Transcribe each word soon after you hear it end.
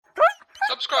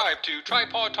Subscribe to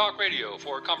Tripod Talk Radio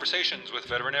for conversations with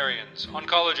veterinarians,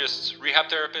 oncologists, rehab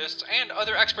therapists, and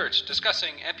other experts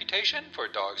discussing amputation for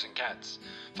dogs and cats.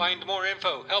 Find more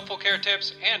info, helpful care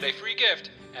tips, and a free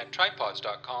gift at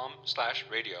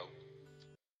tripods.com/radio.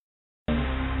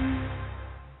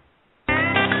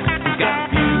 Got a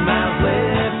few miles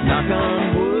left, knock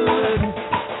on wood.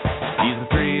 He's a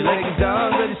three-legged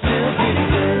dog, but he's still pretty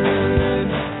good.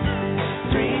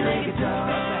 Three-legged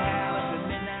dog.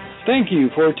 Thank you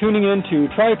for tuning in to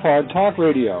Tripod Talk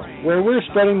Radio, where we're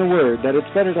spreading the word that it's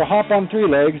better to hop on 3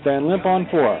 legs than limp on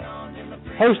 4.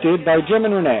 Hosted by Jim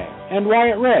and Renee and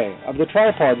Wyatt Ray of the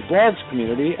Tripods blogs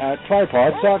community at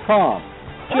tripods.com,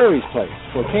 Jerry's place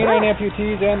for canine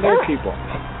amputees and their people.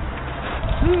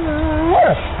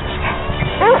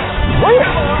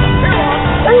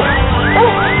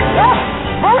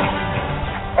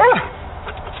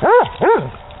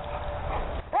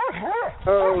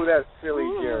 Oh, that's silly,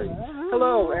 Jerry.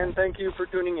 Hello, and thank you for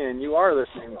tuning in. You are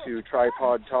listening to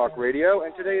Tripod Talk Radio,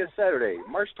 and today is Saturday,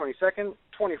 March 22nd,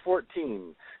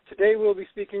 2014. Today we'll be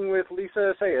speaking with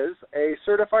Lisa Sayas, a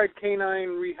certified canine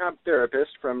rehab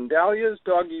therapist from Dahlia's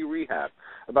Doggy Rehab,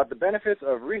 about the benefits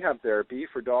of rehab therapy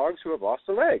for dogs who have lost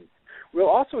a leg. We'll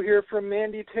also hear from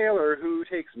Mandy Taylor, who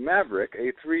takes Maverick,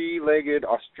 a 3-legged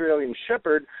Australian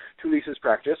Shepherd, to Lisa's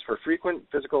practice for frequent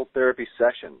physical therapy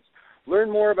sessions.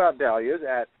 Learn more about Dahlia's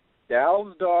at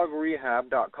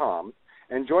dalsdogrehab.com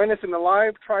and join us in the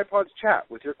live Tripods chat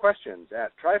with your questions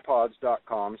at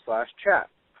tripods.com/chat.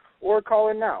 Or call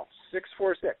in now,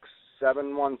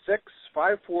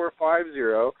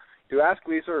 646-716-5450, to ask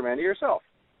Lisa or Mandy yourself.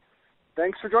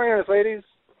 Thanks for joining us, ladies.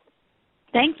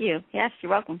 Thank you. Yes,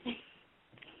 you're welcome.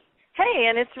 Hey,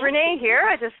 and it's Renee here.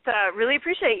 I just really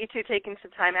appreciate you two taking some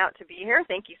time out to be here.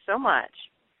 Thank you so much.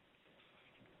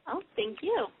 Oh, thank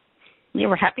you. Yeah,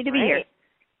 we're happy to be here.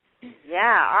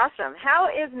 Yeah, awesome. How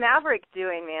is Maverick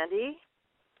doing, Mandy?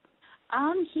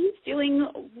 He's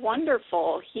doing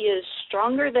wonderful. He is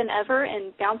stronger than ever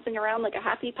and bouncing around like a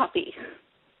happy puppy.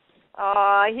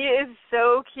 Aw, he is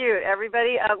so cute.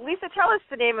 Everybody, Lisa, tell us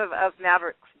the name of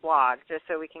Maverick's blog, just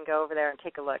so we can go over there and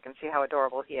take a look and see how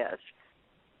adorable he is.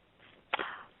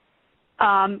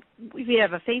 We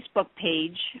have a Facebook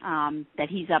page that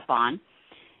he's up on.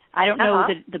 I don't know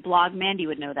the blog. Mandy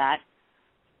would know that.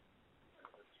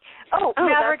 Oh,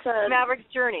 Maverick's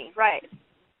Journey, right.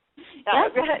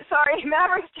 Sorry,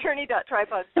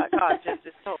 mavericksjourney.tripods.com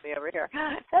just told me over here.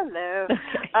 Hello.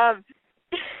 Okay.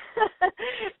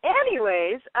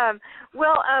 Anyways,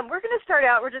 we're going to start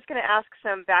out. We're just going to ask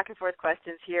some back and forth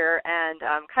questions here and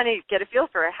kind of get a feel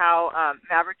for how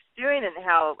Maverick's doing and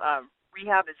how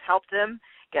rehab has helped him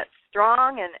get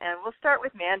strong. And we'll start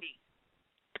with Mandy.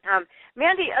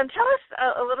 Mandy, tell us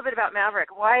a little bit about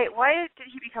Maverick. Why did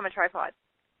he become a tripod?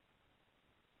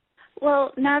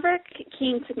 Well, Maverick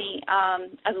came to me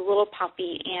as a little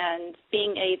puppy, and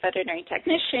being a veterinary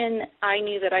technician, I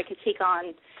knew that I could take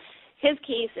on his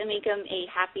case and make him a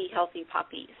happy, healthy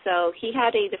puppy. So he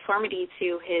had a deformity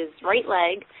to his right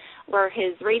leg where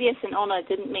his radius and ulna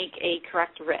didn't make a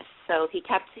correct wrist. So he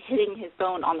kept hitting his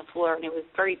bone on the floor, and it was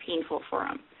very painful for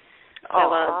him.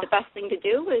 So the best thing to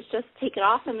do is just take it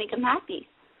off and make him happy.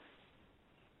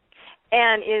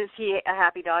 And is he a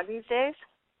happy dog these days?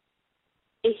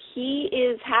 He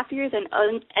is happier than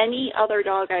any other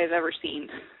dog I've ever seen.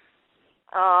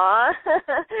 Aw,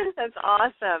 that's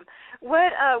awesome.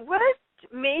 What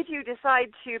made you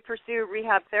decide to pursue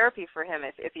rehab therapy for him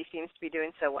if he seems to be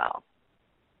doing so well?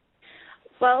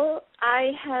 Well,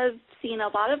 I have seen a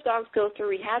lot of dogs go through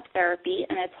rehab therapy,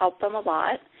 and it's helped them a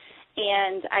lot.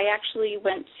 And I actually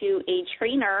went to a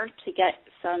trainer to get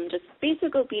some just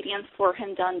basic obedience for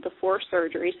him done before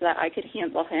surgery so that I could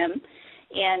handle him.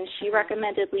 And she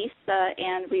recommended Lisa,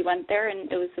 and we went there, and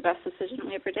it was the best decision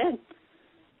we ever did.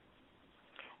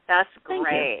 That's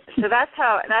great. So that's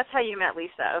how you met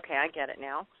Lisa. Okay, I get it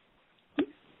now.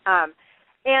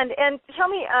 And tell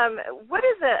me, what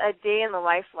is a day in the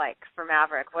life like for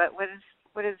Maverick? What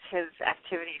is his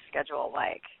activity schedule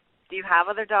like? Do you have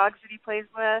other dogs that he plays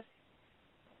with?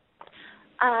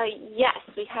 Yes,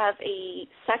 we have a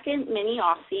second mini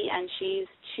Aussie, and she's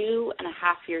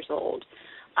 2.5 years old.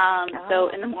 So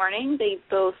in the morning, they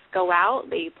both go out,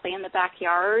 they play in the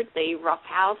backyard, they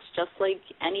roughhouse just like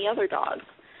any other dog.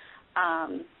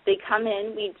 They come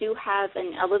in, we do have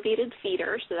an elevated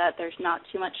feeder so that there's not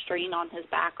too much strain on his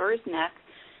back or his neck,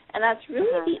 and that's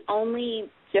really the only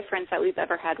difference that we've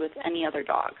ever had with any other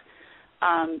dog.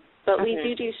 But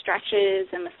we do stretches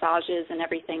and massages and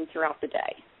everything throughout the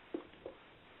day.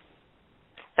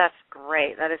 That's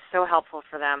great. That is so helpful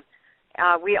for them.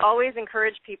 We always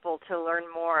encourage people to learn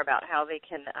more about how they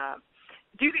can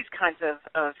do these kinds of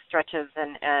stretches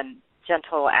and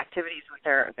gentle activities with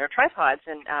their tripods.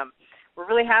 And we're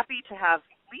really happy to have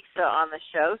Lisa on the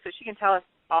show so she can tell us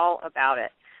all about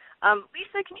it.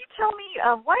 Lisa, can you tell me,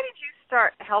 why did you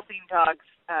start helping dogs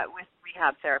with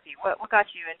rehab therapy? What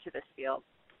got you into this field?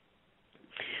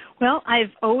 Well,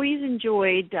 I've always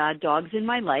enjoyed dogs in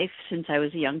my life since I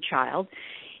was a young child,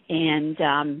 and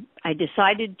I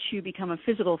decided to become a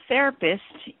physical therapist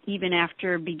even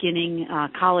after beginning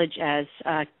college as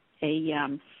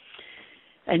a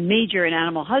major in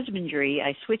animal husbandry.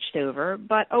 I switched over,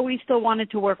 but always still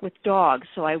wanted to work with dogs.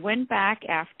 So I went back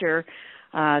after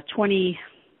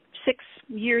 26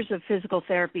 years of physical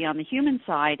therapy on the human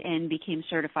side and became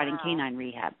certified in canine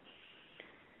rehab.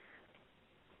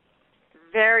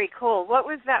 Very cool. What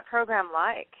was that program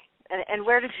like, and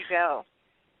where did you go?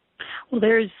 Well,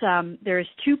 there's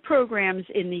two programs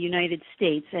in the United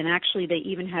States, and actually they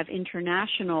even have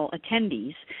international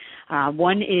attendees.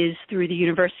 One is through the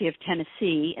University of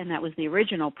Tennessee, and that was the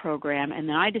original program, and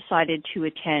then I decided to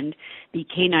attend the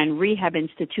Canine Rehab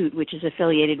Institute, which is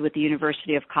affiliated with the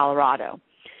University of Colorado.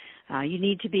 You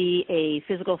need to be a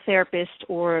physical therapist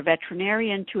or a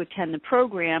veterinarian to attend the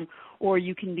program, or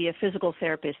you can be a physical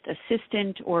therapist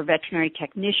assistant or veterinary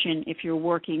technician if you're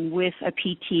working with a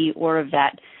PT or a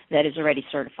vet that is already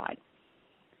certified.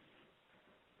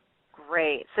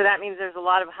 Great. So that means there's a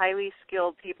lot of highly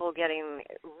skilled people getting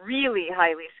really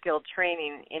highly skilled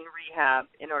training in rehab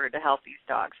in order to help these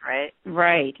dogs, right?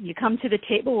 Right. You come to the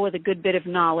table with a good bit of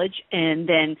knowledge and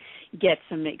then get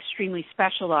some extremely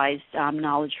specialized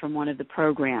knowledge from one of the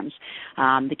programs.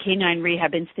 The Canine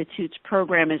Rehab Institute's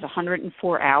program is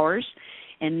 104 hours,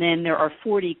 and then there are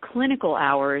 40 clinical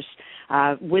hours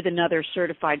with another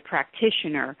certified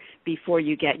practitioner before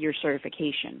you get your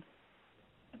certification.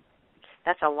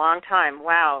 That's a long time.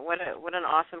 Wow, what an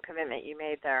awesome commitment you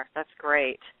made there. That's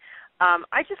great.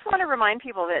 I just want to remind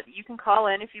people that you can call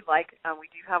in if you'd like. We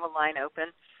do have a line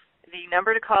open. The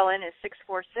number to call in is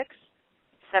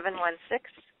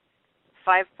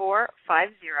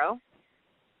 646-716-5450.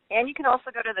 And you can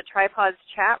also go to the Tripods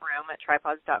chat room at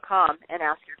tripods.com and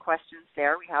ask your questions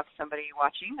there. We have somebody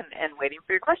watching and waiting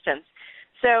for your questions.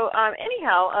 So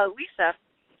anyhow, Lisa,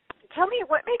 tell me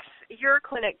what makes your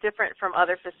clinic different from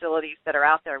other facilities that are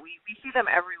out there. We see them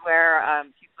everywhere.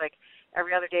 It seems like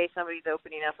every other day somebody's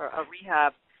opening up a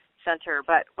rehab center.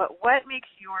 But what makes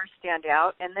yours stand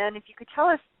out? And then if you could tell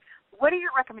us, what are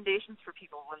your recommendations for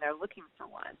people when they're looking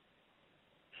for one?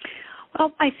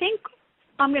 Well, I think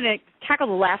I'm going to tackle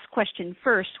the last question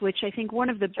first, which I think one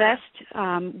of the best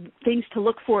things to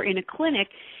look for in a clinic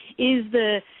is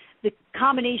the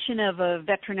combination of a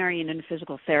veterinarian and a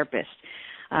physical therapist.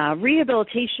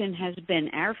 Rehabilitation has been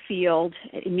our field,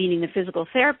 meaning the physical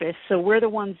therapist, so we're the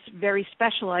ones very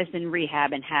specialized in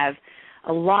rehab and have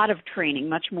a lot of training,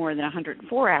 much more than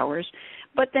 104 hours,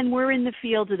 but then we're in the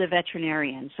field of the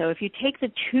veterinarian. So if you take the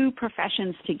two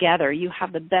professions together, you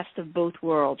have the best of both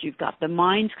worlds. You've got the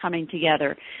minds coming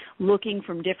together, looking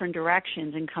from different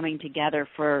directions and coming together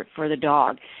for the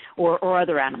dog or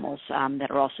other animals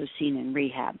that are also seen in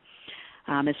rehab.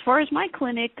 As far as my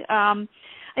clinic, I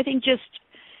think just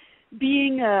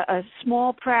being a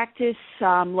small practice,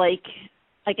 like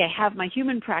I have my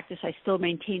human practice, I still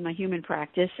maintain my human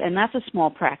practice, and that's a small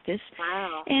practice.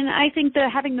 Wow. And I think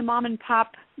having the mom and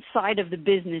pop side of the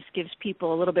business gives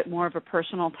people a little bit more of a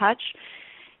personal touch.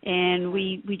 And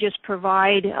we just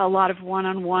provide a lot of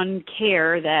one-on-one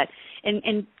care that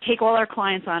and take all our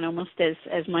clients on almost as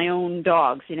my own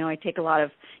dogs. You know, I take a lot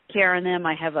of care on them.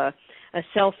 I have a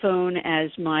cell phone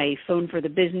as my phone for the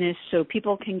business, so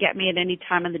people can get me at any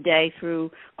time of the day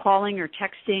through calling or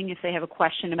texting if they have a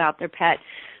question about their pet.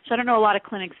 So I don't know a lot of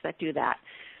clinics that do that.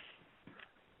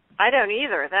 I don't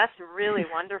either. That's really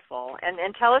wonderful.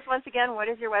 And tell us once again, what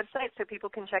is your website so people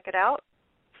can check it out?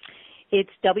 It's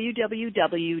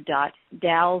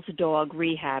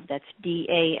www.dalsdogrehab. That's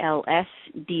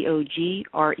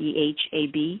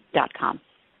DALSDOGREHAB.com.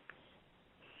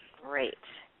 Great.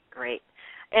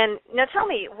 And now tell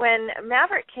me, when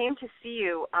Maverick came to see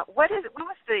you, what was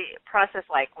the process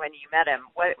like when you met him?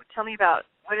 Tell me about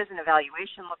what does an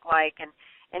evaluation look like, and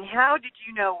how did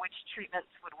you know which treatments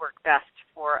would work best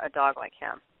for a dog like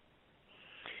him?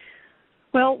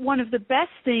 Well, one of the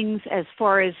best things as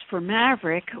far as for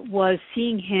Maverick was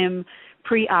seeing him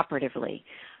preoperatively.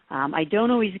 I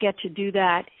don't always get to do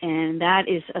that, and that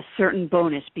is a certain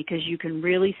bonus because you can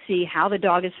really see how the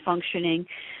dog is functioning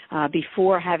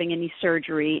before having any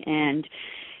surgery, and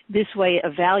this way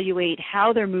evaluate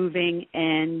how they're moving,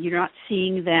 and you're not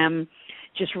seeing them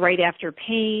just right after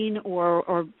pain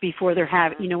or before they're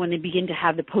when they begin to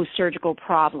have the post-surgical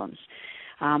problems.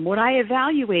 What I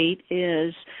evaluate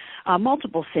is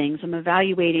multiple things. I'm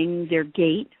evaluating their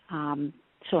gait,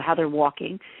 so how they're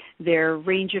walking, their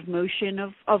range of motion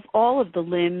of all of the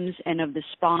limbs and of the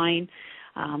spine,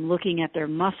 looking at their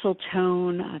muscle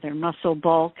tone, their muscle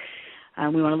bulk.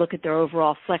 We want to look at their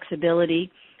overall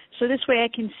flexibility. So this way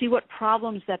I can see what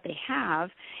problems that they have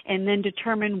and then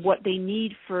determine what they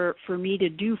need for me to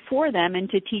do for them and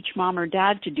to teach mom or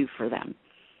dad to do for them.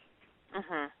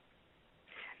 Mhm.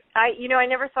 I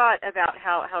never thought about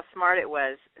how smart it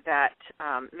was that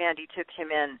Mandy took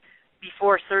him in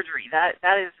before surgery.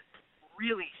 That is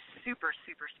really super,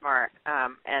 super smart.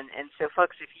 And so,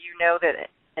 folks, if you know that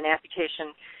an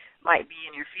amputation might be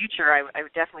in your future, I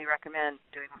would definitely recommend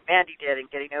doing what Mandy did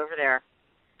and getting over there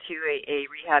to a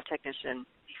rehab technician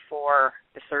before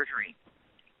the surgery.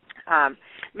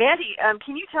 Mandy,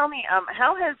 can you tell me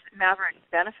how has Maverick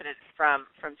benefited from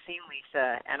seeing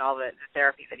Lisa and all the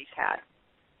therapy that he's had?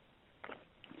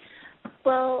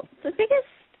 Well, the biggest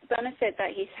benefit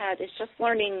that he's had is just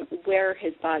learning where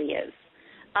his body is.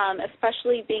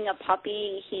 Especially being a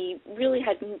puppy, he really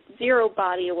had zero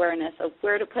body awareness of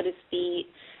where to put his feet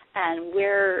and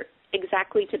where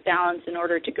exactly to balance in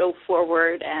order to go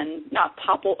forward and not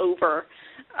topple over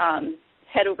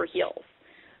head over heels.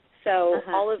 So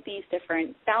all of these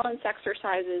different balance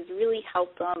exercises really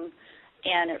help them,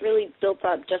 and it really built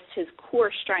up just his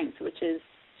core strength, which is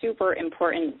super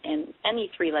important in any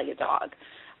three-legged dog.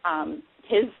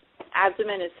 His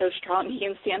abdomen is so strong he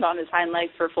can stand on his hind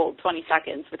legs for a full 20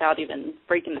 seconds without even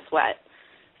breaking a sweat.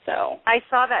 So I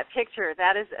saw that picture.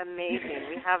 That is amazing.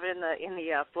 We have it in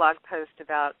the blog post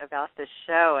about this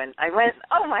show, and I went,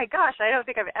 oh my gosh, I don't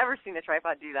think I've ever seen a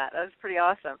tripod do that. That was pretty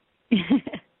awesome.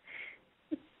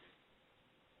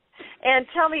 And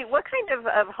tell me, what kind of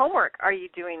homework are you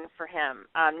doing for him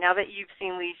now that you've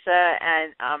seen Lisa,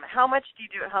 and how much do you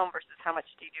do at home versus how much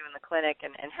do you do in the clinic,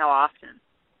 and how often?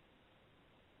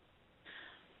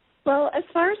 Well, as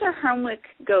far as our homework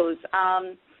goes,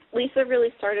 Lisa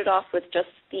really started off with just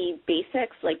the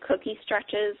basics, like cookie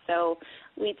stretches. So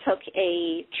we took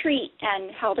a treat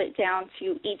and held it down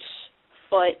to each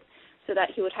foot so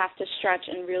that he would have to stretch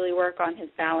and really work on his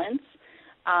balance.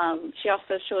 She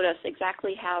also showed us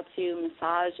exactly how to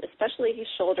massage, especially his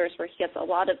shoulders, where he gets a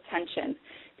lot of tension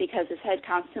because his head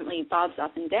constantly bobs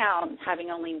up and down, having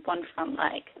only one front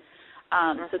leg.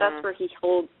 So that's where he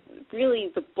holds really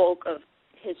the bulk of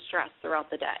his stress throughout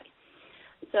the day.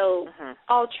 So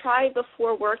I'll try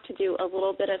before work to do a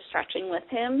little bit of stretching with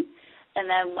him, and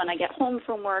then when I get home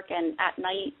from work and at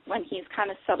night when he's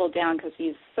kind of settled down because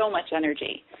he's so much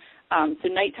energy, so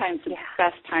nighttime's the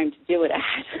best time to do it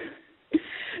at.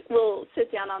 We'll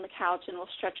sit down on the couch and we'll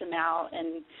stretch him out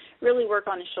and really work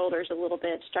on his shoulders a little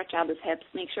bit, stretch out his hips,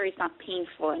 make sure he's not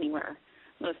painful anywhere,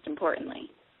 most importantly.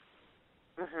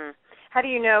 How do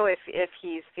you know if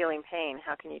he's feeling pain?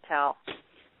 How can you tell?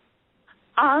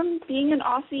 Being an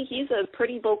Aussie, he's a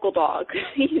pretty vocal dog.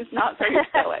 He's not very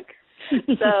stoic.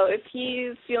 So if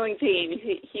he's feeling pain,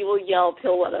 he will yell,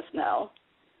 he'll let us know.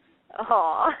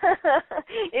 Aw.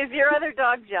 Is your other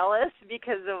dog jealous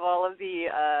because of all of the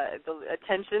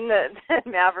attention that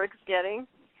Maverick's getting?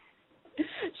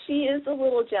 She is a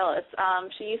little jealous.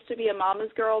 She used to be a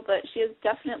mama's girl, but she has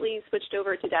definitely switched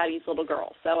over to daddy's little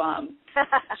girl. So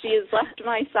she has left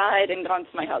my side and gone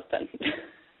to my husband.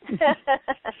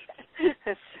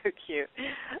 That's so cute.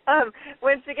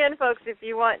 Once again, folks, if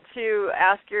you want to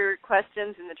ask your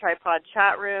questions in the Tripod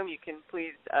chat room, you can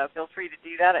please feel free to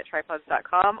do that at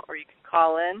tripods.com, or you can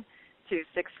call in to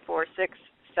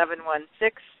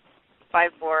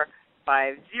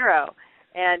 646-716-5450.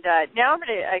 And now I'm going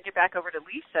to get back over to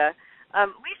Lisa.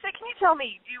 Lisa, can you tell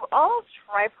me, do all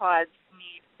tripods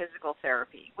need physical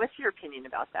therapy? What's your opinion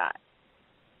about that?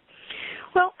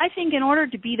 Well, I think in order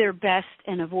to be their best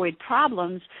and avoid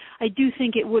problems, I do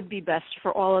think it would be best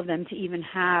for all of them to even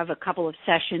have a couple of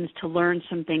sessions to learn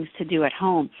some things to do at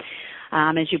home.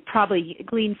 As you probably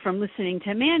gleaned from listening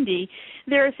to Mandy,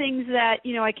 there are things that,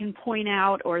 I can point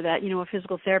out, or that, a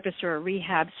physical therapist or a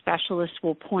rehab specialist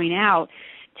will point out,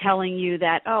 telling you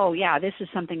that, oh, yeah, this is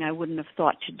something I wouldn't have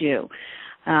thought to do.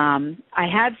 I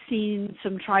have seen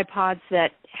some tripods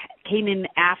that came in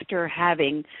after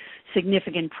having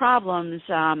significant problems.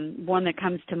 One that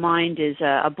comes to mind is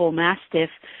a bull mastiff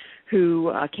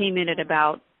who came in at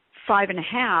about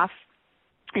 5.5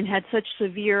 and had such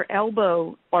severe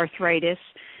elbow arthritis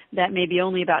that maybe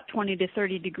only about 20 to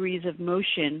 30 degrees of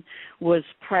motion was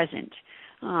present,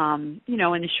 and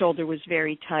his shoulder was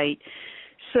very tight.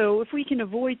 So if we can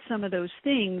avoid some of those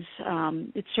things,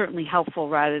 it's certainly helpful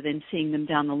rather than seeing them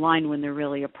down the line when they're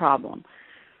really a problem.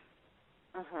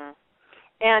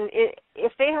 And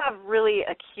if they have really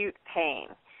acute pain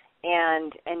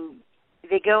and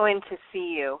they go in to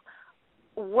see you,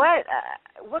 what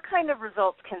kind of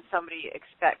results can somebody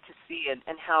expect to see,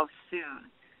 and how soon?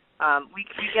 We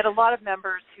get a lot of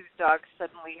members whose dogs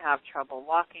suddenly have trouble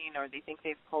walking, or they think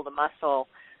they've pulled a muscle,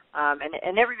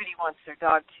 and everybody wants their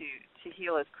dog to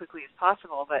heal as quickly as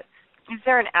possible. But is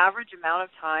there an average amount of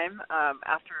time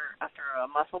after a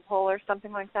muscle pull or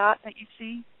something like that you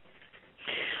see?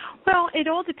 Well, it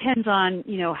all depends on,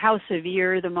 how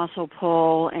severe the muscle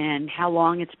pull and how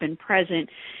long it's been present.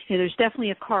 There's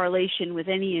definitely a correlation with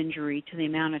any injury to the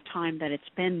amount of time that it's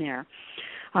been there.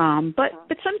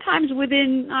 But sometimes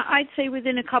within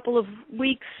a couple of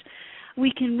weeks,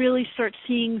 we can really start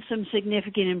seeing some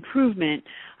significant improvement.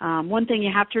 One thing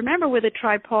you have to remember with a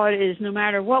tripod is no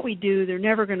matter what we do, they're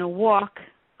never going to walk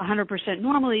 100%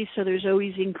 normally, so there's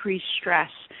always increased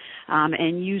stress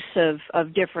and use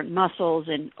of different muscles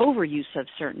and overuse of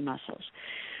certain muscles.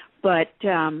 But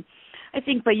I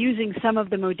think by using some of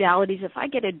the modalities, if I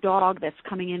get a dog that's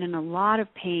coming in a lot of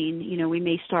pain, we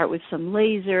may start with some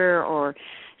laser or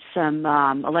some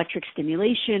electric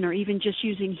stimulation, or even just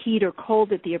using heat or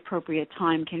cold at the appropriate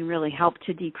time can really help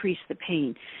to decrease the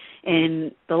pain.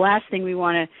 And the last thing we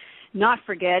want to not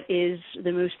forget is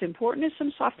the most important is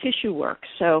some soft tissue work.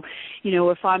 So,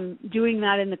 if I'm doing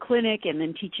that in the clinic and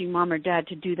then teaching mom or dad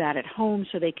to do that at home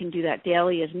so they can do that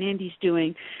daily as Mandy's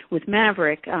doing with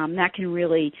Maverick, that can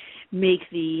really make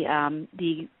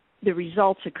the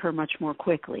results occur much more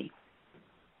quickly.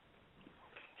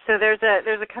 So there's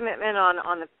a commitment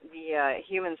on the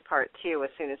human's part too, as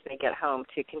soon as they get home,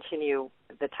 to continue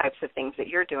the types of things that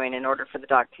you're doing in order for the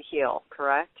dog to heal,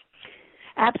 correct?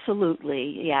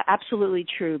 Absolutely. Yeah, absolutely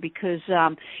true. Because,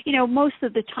 most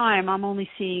of the time I'm only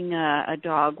seeing a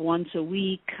dog once a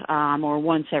week or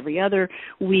once every other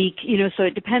week, so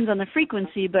it depends on the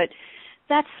frequency, but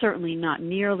that's certainly not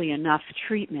nearly enough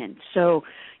treatment. So,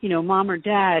 mom or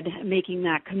dad making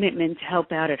that commitment to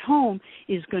help out at home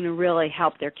is going to really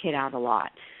help their kid out a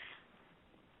lot.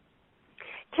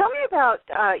 Tell me about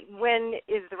when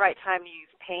is the right time to use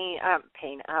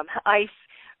ice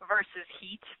versus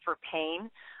heat for pain.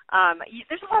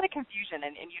 There's a lot of confusion,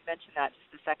 and you mentioned that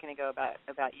just a second ago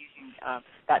about using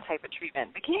that type of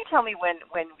treatment. But can you tell me when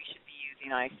we should be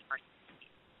using ice versus heat?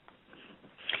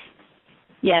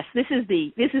 Yes, this is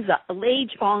a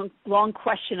age-long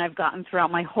question I've gotten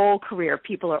throughout my whole career.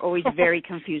 People are always very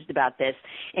confused about this,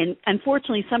 and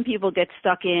unfortunately, some people get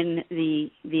stuck in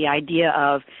the idea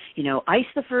of ice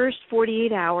the first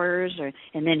 48 hours,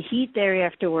 and then heat there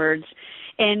afterwards.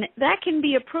 And that can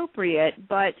be appropriate,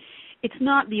 but it's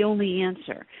not the only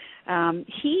answer.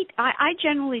 Heat, I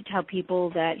generally tell people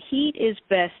that heat is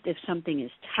best if something is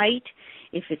tight,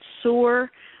 if it's sore,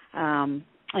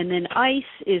 and then ice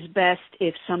is best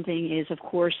if something is, of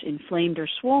course, inflamed or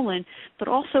swollen. But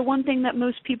also one thing that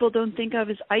most people don't think of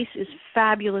is ice is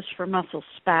fabulous for muscle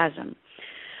spasm.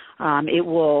 It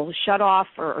will shut off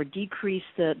or decrease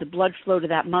the blood flow to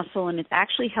that muscle, and it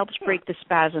actually helps break the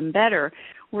spasm better.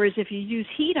 Whereas if you use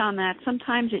heat on that,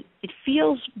 sometimes it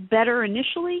feels better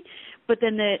initially, but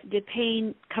then the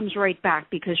pain comes right back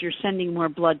because you're sending more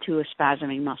blood to a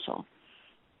spasming muscle.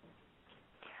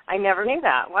 I never knew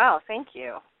that. Wow, thank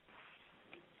you.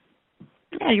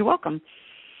 Yeah, you're welcome.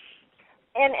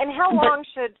 And how long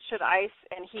should ice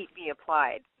and heat be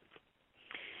applied?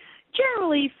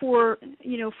 Generally for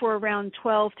around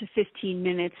 12 to 15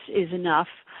 minutes is enough.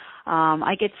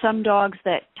 I get some dogs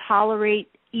that tolerate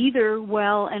either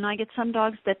well, and I get some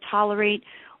dogs that tolerate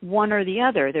one or the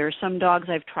other. There are some dogs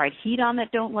I've tried heat on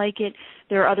that don't like it.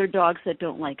 There are other dogs that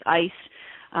don't like ice.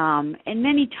 And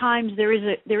many times there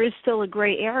is still a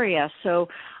gray area, so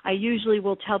I usually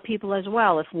will tell people as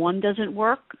well, if one doesn't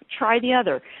work, try the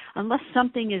other. Unless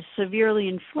something is severely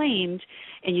inflamed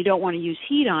and you don't want to use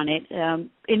heat on it,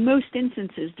 in most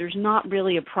instances there's not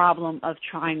really a problem of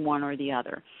trying one or the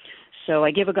other. So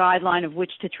I give a guideline of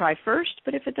which to try first,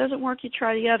 but if it doesn't work, you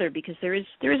try the other, because there is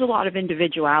a lot of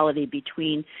individuality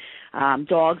between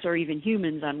dogs or even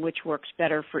humans on which works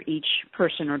better for each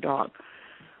person or dog.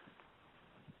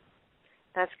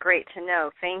 That's great to know.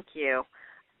 Thank you.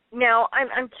 Now,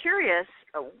 I'm curious,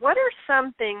 what are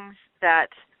some things that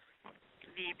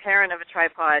the parent of a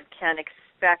tripod can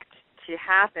expect to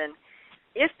happen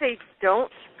if they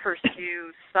don't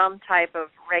pursue some type of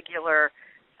regular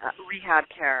rehab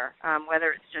care,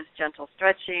 whether it's just gentle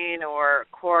stretching or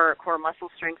core muscle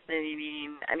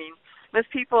strengthening? I mean,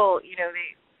 most people,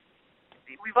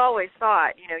 we've always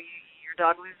thought, your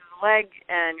dog loses a leg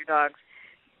and your dog's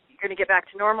going to get back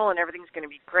to normal and everything's going to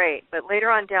be great. But later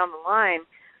on down the line,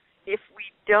 if we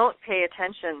don't pay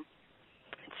attention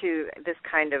to this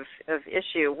kind of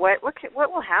issue, what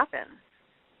will happen?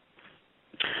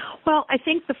 Well, I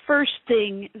think the first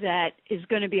thing that is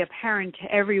going to be apparent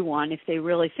to everyone, if they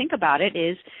really think about it,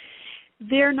 is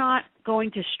they're not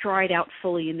going to stride out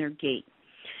fully in their gait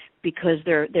because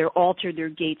they're altered their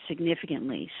gait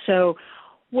significantly. So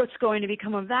what's going to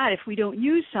become of that? If we don't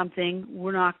use something,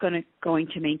 we're not going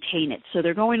to maintain it. So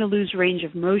they're going to lose range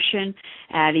of motion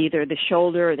at either the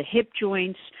shoulder or the hip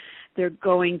joints. They're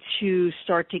going to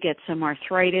start to get some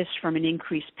arthritis from an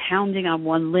increased pounding on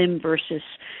one limb versus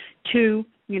two,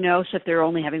 so if they're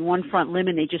only having one front limb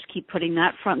and they just keep putting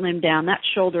that front limb down, that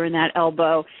shoulder and that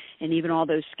elbow, and even all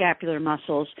those scapular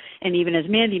muscles, and even as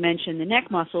Mandy mentioned, the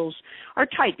neck muscles are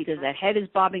tight because that head is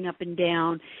bobbing up and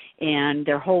down and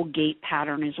their whole gait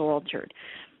pattern is altered.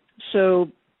 So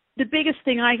the biggest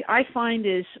thing I find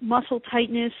is muscle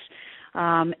tightness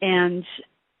and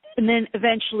then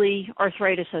eventually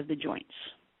arthritis of the joints.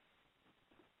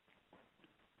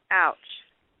 Ouch.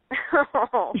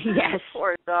 Oh, yes.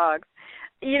 Poor dogs.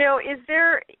 Is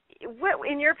there,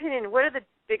 in your opinion, what are the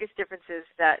biggest differences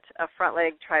that a front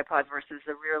leg tripod versus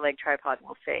a rear leg tripod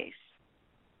will face?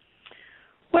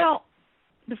 Well,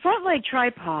 the front leg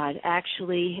tripod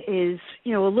actually is,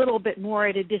 a little bit more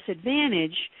at a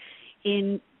disadvantage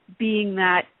in being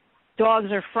that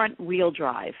dogs are front wheel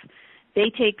drive.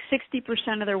 They take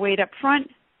 60% of their weight up front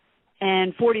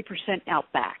and 40% out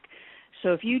back.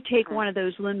 So if you take one of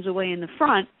those limbs away in the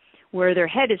front, where their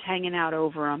head is hanging out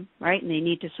over them, right, and they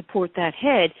need to support that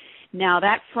head, now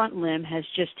that front limb has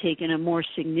just taken a more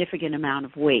significant amount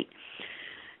of weight.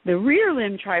 The rear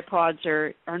limb tripods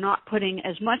are not putting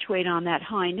as much weight on that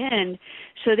hind end,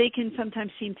 so they can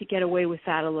sometimes seem to get away with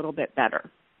that a little bit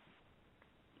better.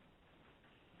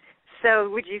 So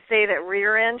would you say that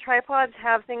rear end tripods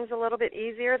have things a little bit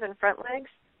easier than front legs?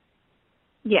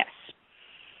 Yes.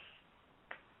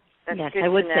 That's yes, good I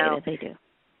would to say know. that they do.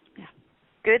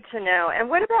 Good to know. And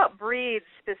what about breeds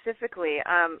specifically?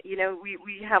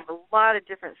 We have a lot of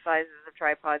different sizes of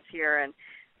tripods here,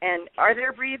 and are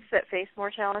there breeds that face more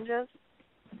challenges?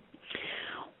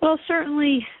 Well,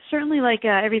 certainly, like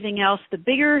everything else, the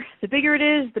bigger it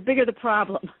is, the bigger the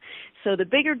problem. So the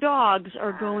bigger dogs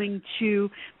are going to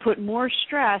put more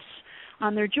stress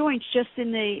on their joints just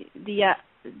in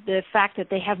the fact that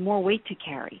they have more weight to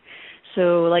carry.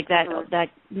 So like that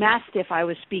Mastiff I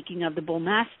was speaking of, the Bull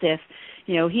Mastiff,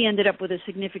 he ended up with a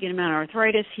significant amount of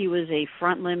arthritis. He was a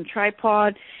front limb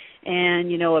tripod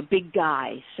and, a big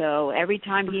guy. So every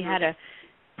time he had to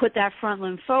put that front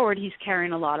limb forward, he's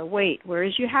carrying a lot of weight.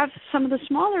 Whereas you have some of the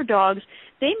smaller dogs,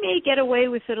 they may get away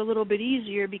with it a little bit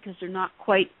easier because they're not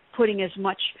quite putting as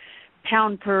much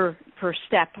pound per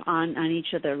step on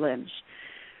each of their limbs.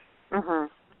 Mm-hmm.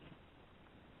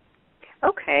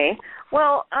 Okay.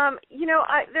 Well,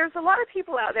 there's a lot of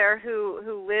people out there who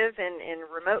live in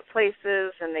remote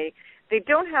places and they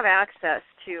don't have access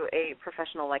to a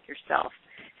professional like yourself.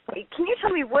 Can you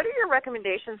tell me, what are your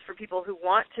recommendations for people who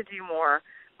want to do more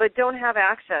but don't have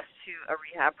access to a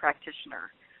rehab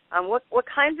practitioner? What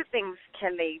kinds of things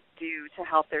can they do to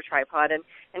help their tripod,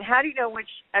 and how do you know which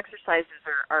exercises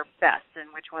are best and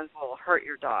which ones will hurt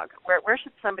your dog? Where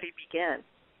should somebody begin?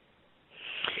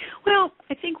 Well,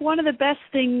 I think one of the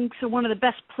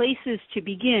best places to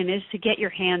begin is to get your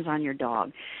hands on your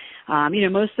dog.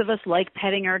 Most of us like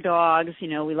petting our dogs.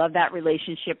 We love that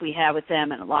relationship we have with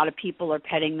them, and a lot of people are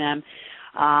petting them.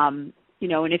 And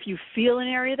if you feel an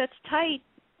area that's tight,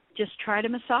 just try to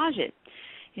massage it.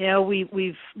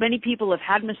 Many people have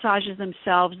had massages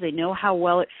themselves. They know how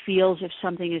well it feels if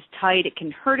something is tight. It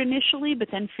can hurt initially, but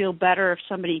then feel better if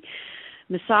somebody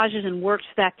massages and works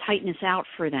that tightness out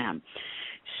for them.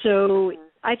 So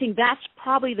I think that's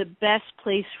probably the best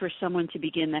place for someone to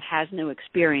begin that has no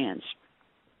experience.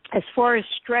 As far as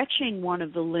stretching one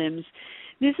of the limbs,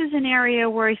 this is an area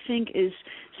where I think is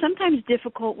sometimes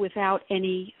difficult without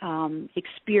any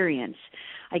experience.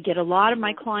 I get a lot of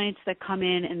my clients that come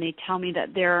in and they tell me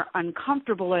that they're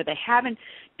uncomfortable or they haven't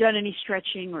done any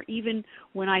stretching, or even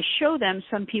when I show them,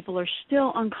 some people are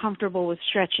still uncomfortable with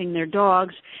stretching their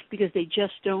dogs because they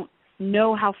just don't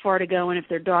know how far to go, and if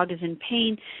their dog is in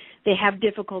pain, they have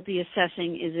difficulty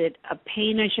assessing, is it a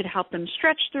pain I should help them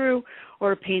stretch through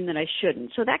or a pain that I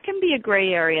shouldn't? So that can be a gray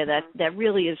area that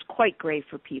really is quite gray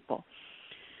for people.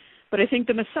 But I think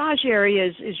the massage area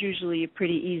is usually a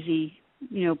pretty easy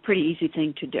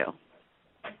thing to do.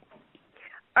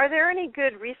 Are there any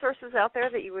good resources out there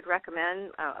that you would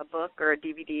recommend, a book or a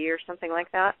DVD or something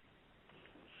like that?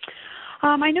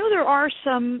 I know there are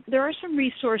some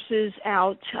resources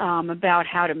out about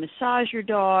how to massage your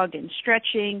dog and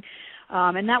stretching.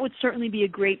 And that would certainly be a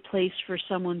great place for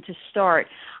someone to start.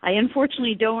 I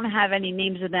unfortunately don't have any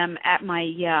names of them at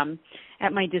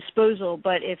my disposal,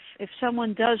 but if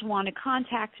someone does want to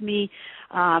contact me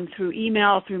through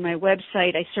email, through my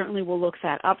website, I certainly will look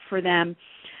that up for them.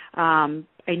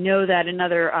 I know that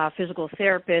another physical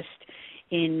therapist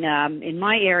in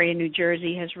my area, New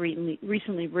Jersey, has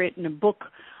recently written a book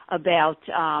about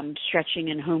stretching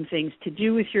and home things to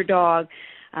do with your dog.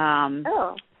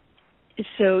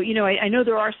 So, you know, I know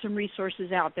there are some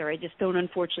resources out there. I just don't,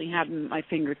 unfortunately, have them at my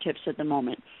fingertips at the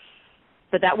moment.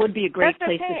 But that would be a great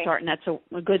place to start, and that's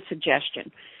a good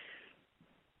suggestion.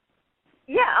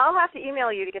 Yeah, I'll have to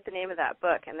email you to get the name of that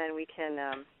book, and then we can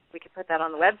put that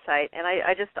on the website. And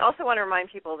I just also want to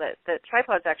remind people that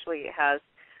Tripods actually has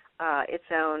its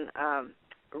own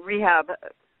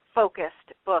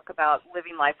rehab-focused book about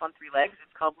living life on three legs.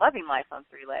 It's called Loving Life on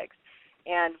Three Legs.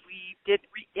 And we did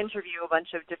interview a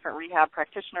bunch of different rehab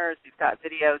practitioners. We've got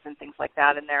videos and things like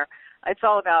that in there. It's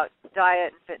all about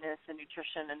diet and fitness and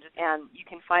nutrition, and you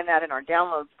can find that in our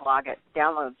downloads blog at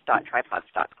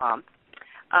downloads.tripods.com.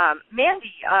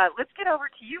 Mandy, let's get over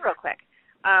to you real quick.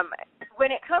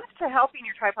 When it comes to helping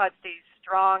your tripod stay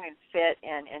strong and fit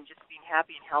and just being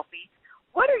happy and healthy,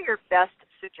 what are your best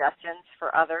suggestions for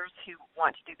others who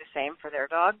want to do the same for their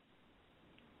dog?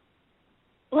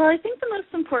 Well, I think the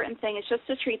most important thing is just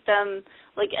to treat them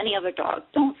like any other dog.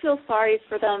 Don't feel sorry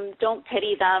for them. Don't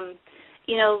pity them.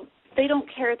 You know, they don't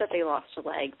care that they lost a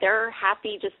leg. They're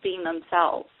happy just being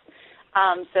themselves.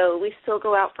 So we still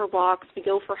go out for walks. We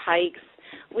go for hikes.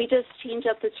 We just change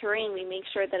up the terrain. We make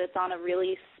sure that it's on a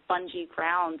really spongy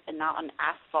ground and not on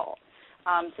asphalt,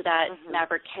 so that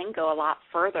Maverick can go a lot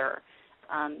further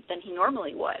than he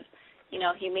normally would. You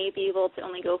know, he may be able to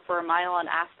only go for a mile on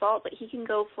asphalt, but he can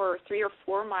go for 3 or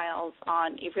 4 miles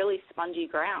on a really spongy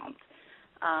ground,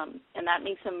 and that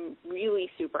makes him really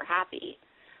super happy.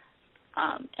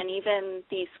 And even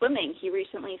the swimming, he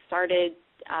recently started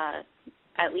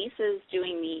at Lisa's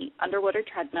doing the underwater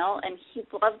treadmill, and he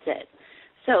loved it.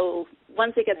 So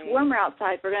once it gets warmer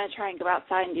outside, we're going to try and go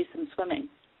outside and do some swimming.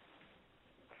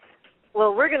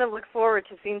 Well, we're going to look forward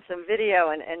to seeing some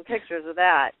video and pictures of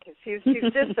that, because he's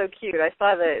just so cute. I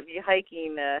saw the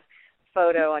hiking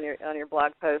photo on your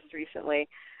blog post recently.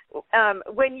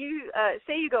 When you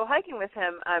say you go hiking with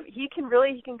him, he can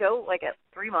go like at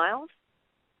 3 miles?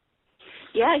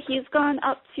 Yeah, he's gone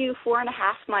up to 4.5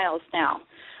 miles now.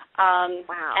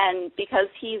 Wow. And because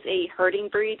he's a herding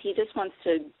breed, he just wants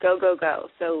to go, go, go.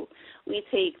 So we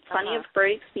take plenty of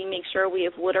breaks. We make sure we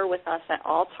have Wooder with us at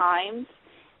all times.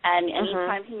 And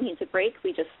anytime he needs a break,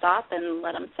 we just stop and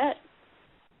let him sit.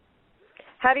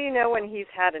 How do you know when he's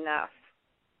had enough?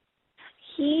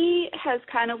 He has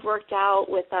kind of worked out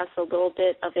with us a little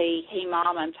bit of a, hey,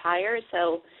 Mom, I'm tired.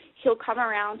 So he'll come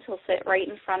around, he'll sit right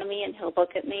in front of me, and he'll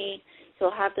look at me.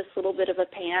 He'll have this little bit of a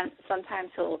pant.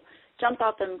 Sometimes he'll jump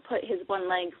up and put his one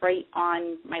leg right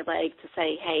on my leg to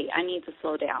say, hey, I need to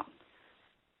slow down.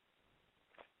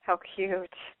 How cute.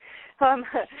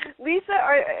 Lisa,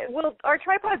 will our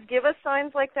tripods give us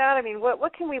signs like that? I mean,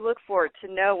 what can we look for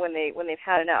to know when they've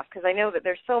had enough? Because I know that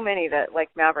there's so many that, like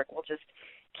Maverick, will just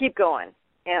keep going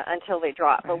until they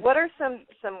drop. But what are some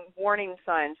warning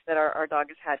signs that our dog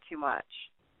has had too much?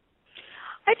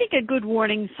 I think a good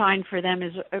warning sign for them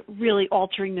is really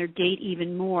altering their gait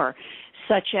even more,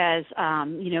 such as,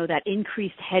 that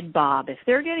increased head bob. If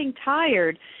they're getting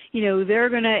tired, they're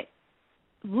going to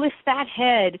lift that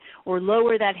head or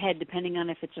lower that head, depending on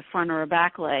if it's a front or a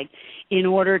back leg, in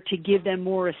order to give them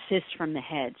more assist from the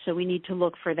head. So we need to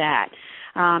look for that.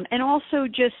 And also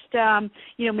just,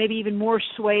 maybe even more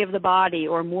sway of the body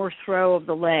or more throw of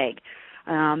the leg.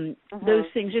 Those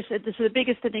things, so the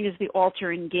biggest thing is the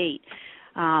altering gait.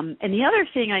 And the other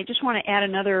thing, I just want to add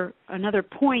another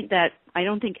point that I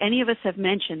don't think any of us have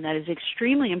mentioned that is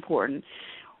extremely important.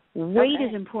 Weight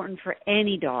is important for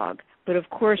any dog. But, of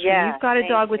course, when you've got a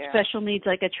dog with special needs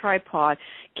like a tripod,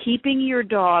 keeping your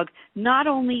dog not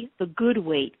only the good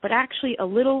weight, but actually a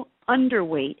little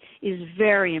underweight is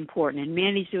very important. And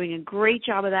Mandy's doing a great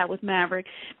job of that with Maverick,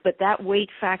 but that weight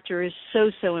factor is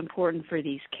so important for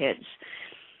these kids.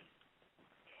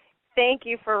 Thank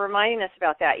you for reminding us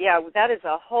about that. Yeah, that is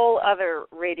a whole other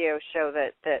radio show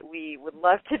that we would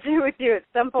love to do with you at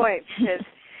some point, because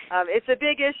it's a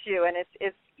big issue, and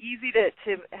it's easy to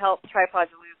help tripods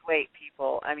lose weight,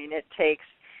 people. I mean, it takes,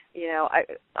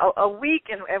 a week,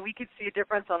 and we could see a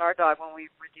difference on our dog when we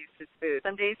reduce his food.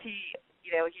 Some days he's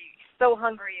so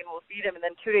hungry, and we'll feed him, and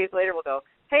then 2 days later we'll go,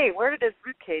 hey, where did his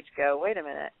rib cage go? Wait a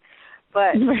minute.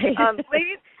 But,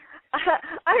 ladies,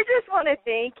 I just want to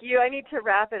thank you. I need to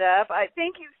wrap it up.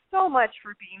 Thank you so much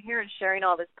for being here and sharing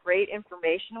all this great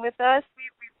information with us. We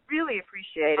really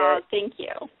appreciate it. Thank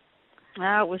you.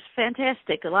 It was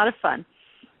fantastic. A lot of fun.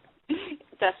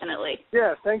 Definitely.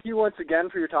 Yes, thank you once again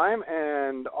for your time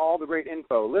and all the great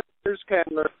info. Listeners can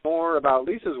learn more about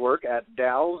Lisa's work at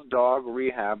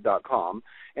dalsdogrehab.com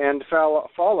and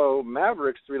follow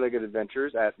Maverick's three-legged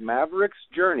adventures at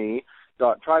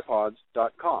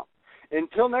mavericksjourney.tripods.com.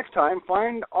 Until next time,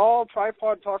 find all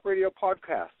Tripod Talk Radio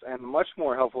podcasts and much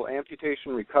more helpful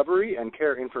amputation recovery and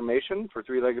care information for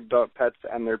three-legged dog pets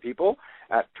and their people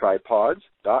at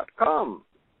tripods.com.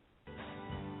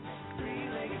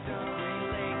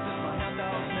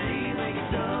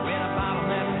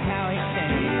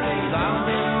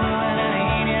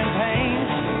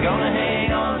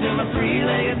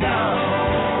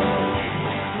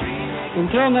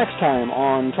 Until next time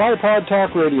on Tripod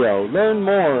Talk Radio, learn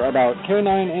more about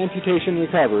canine amputation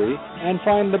recovery and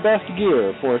find the best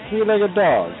gear for three-legged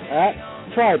dogs at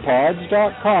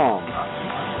tripods.com.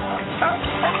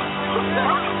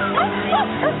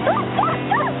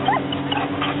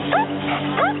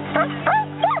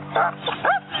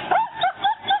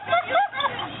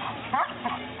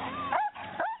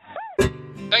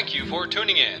 Thank you for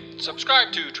tuning in.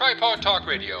 Subscribe to Tripod Talk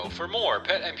Radio for more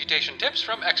pet amputation tips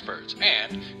from experts,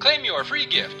 and claim your free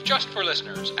gift just for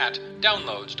listeners at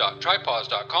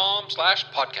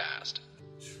downloads.tripods.com/podcast.